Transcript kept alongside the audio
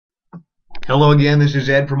Hello again, this is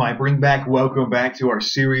Ed from mybringback. Welcome back to our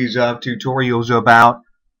series of tutorials about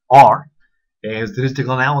R and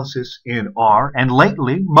statistical analysis in R, and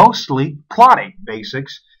lately, mostly plotting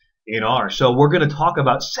basics in R. So we're going to talk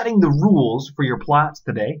about setting the rules for your plots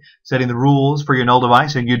today, setting the rules for your null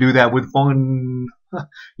device, and you do that with one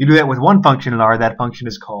function in R. That function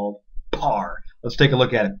is called par. Let's take a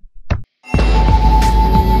look at it.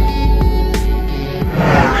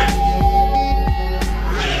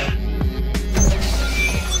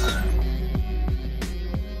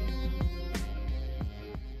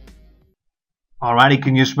 Alrighty,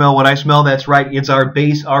 can you smell what I smell? That's right, it's our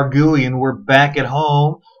base Argulian. We're back at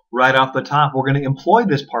home. Right off the top, we're going to employ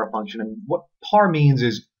this par function. And what par means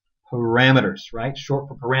is parameters, right? Short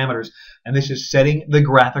for parameters. And this is setting the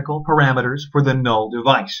graphical parameters for the null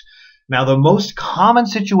device. Now, the most common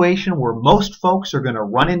situation where most folks are going to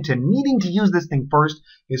run into needing to use this thing first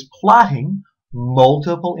is plotting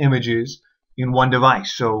multiple images in one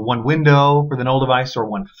device. So one window for the null device or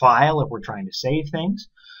one file if we're trying to save things.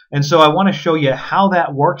 And so I want to show you how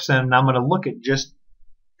that works, and I'm going to look at just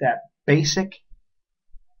that basic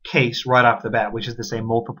case right off the bat, which is to say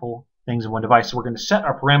multiple things in one device. So we're going to set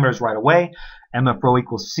our parameters right away. mfrow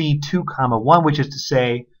equals C2, 1, which is to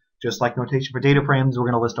say, just like notation for data frames, we're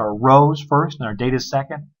going to list our rows first and our data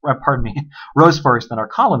second. Rows first and our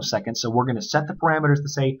columns second. So we're going to set the parameters to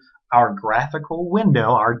say our graphical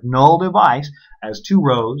window, our null device, has 2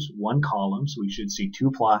 rows, 1 column. So we should see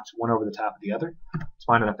 2 plots, one over the top of the other. Let's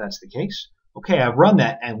find out if that's the case. Okay, I've run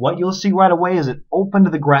that, and what you'll see right away is it opened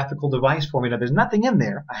the graphical device for me. Now, there's nothing in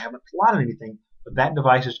there. I haven't plotted anything, but that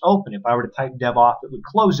device is open. If I were to type dev off, it would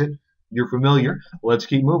close it. You're familiar. Let's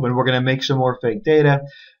keep moving. We're going to make some more fake data.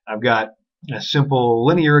 I've got a simple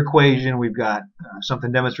linear equation. We've got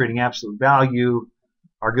something demonstrating absolute value.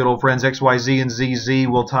 Our good old friends XYZ and ZZ,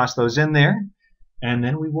 we'll toss those in there, and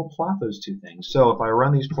then we will plot those two things. So if I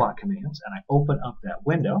run these plot commands and I open up that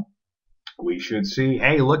window, we should see,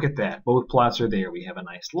 hey, look at that. Both plots are there. We have a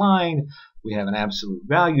nice line. We have an absolute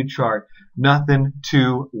value chart. Nothing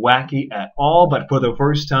too wacky at all, but for the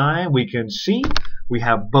first time, we can see we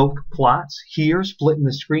have both plots here split in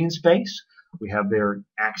the screen space. We have their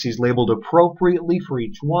axes labeled appropriately for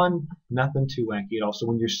each one. Nothing too wacky at all. So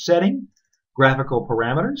when you're setting graphical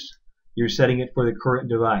parameters, you're setting it for the current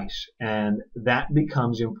device, and that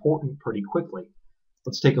becomes important pretty quickly.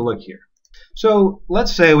 Let's take a look here. So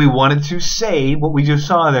let's say we wanted to save what we just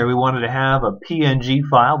saw there. We wanted to have a PNG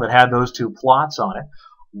file that had those 2 plots on it.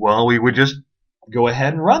 Well, we would just go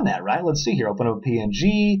ahead and run that, right? Let's see here. Open up a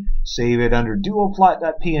PNG, save it under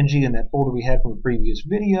duoplot.png in that folder we had from the previous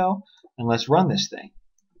video, and let's run this thing.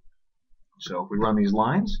 So if we run these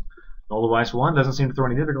lines, null device 1 doesn't seem to throw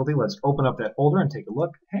any difficulty. Let's open up that folder and take a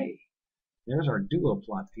look. Hey, there's our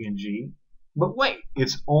duoplot.png. But wait,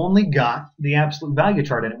 it's only got the absolute value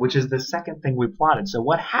chart in it, which is the second thing we plotted. So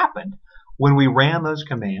what happened when we ran those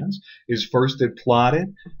commands is first it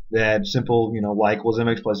plotted that simple, y equals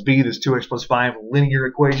mx plus b, this 2x plus 5 linear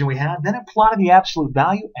equation we had. Then it plotted the absolute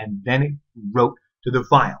value, and then it wrote to the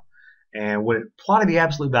file. And when it plotted the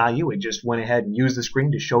absolute value, it just went ahead and used the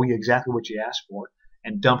screen to show you exactly what you asked for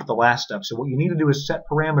and dump the last stuff. So what you need to do is set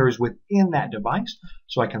parameters within that device.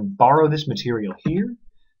 So I can borrow this material here,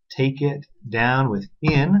 take it down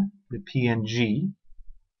within the PNG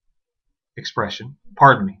expression.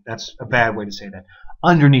 Pardon me, that's a bad way to say that.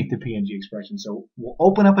 Underneath the PNG expression. So we'll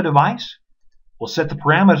open up a device, we'll set the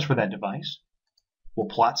parameters for that device, we'll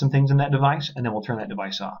plot some things in that device, and then we'll turn that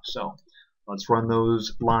device off. So let's run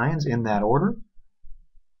those lines in that order.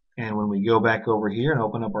 And when we go back over here and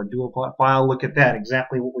open up our duoplot file, look at that,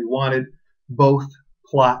 exactly what we wanted. Both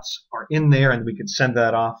plots are in there, and we could send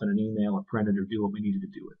that off in an email or print it or do what we needed to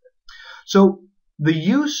do with it. So the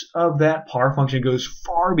use of that par function goes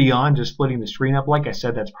far beyond just splitting the screen up. Like I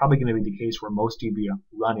said, that's probably going to be the case where most of you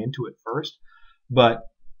run into it first, but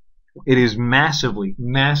it is massively,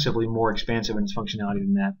 massively more expansive in its functionality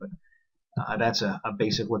than that. But that's a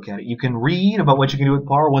basic look at it. You can read about what you can do with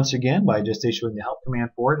par once again by just issuing the help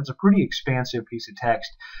command for it. It's a pretty expansive piece of text.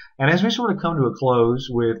 And as we sort of come to a close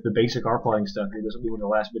with the basic R plotting stuff here, this will be one of the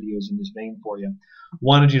last videos in this vein for you,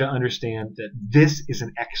 wanted you to understand that this is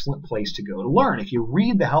an excellent place to go to learn. If you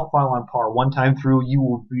read the help file on par one time through, you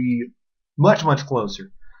will be much, much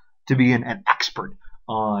closer to being an expert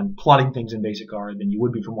on plotting things in basic R than you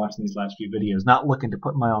would be from watching these last few videos. Not looking to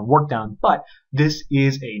put my own work down, but this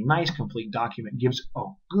is a nice complete document. Gives a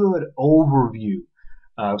good overview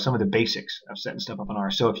of some of the basics of setting stuff up in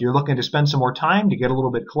R. So if you're looking to spend some more time to get a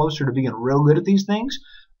little bit closer to being real good at these things,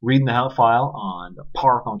 reading the help file on the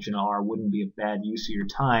par function R wouldn't be a bad use of your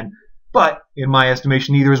time. But in my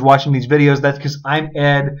estimation, neither is watching these videos. That's because I'm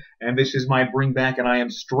Ed, and this is my Bring Back, and I am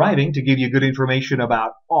striving to give you good information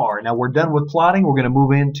about R. Now, we're done with plotting. We're going to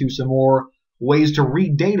move into some more ways to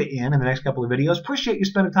read data in the next couple of videos. Appreciate you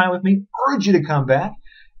spending time with me. Urge you to come back,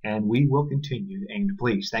 and we will continue. And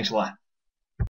please, thanks a lot.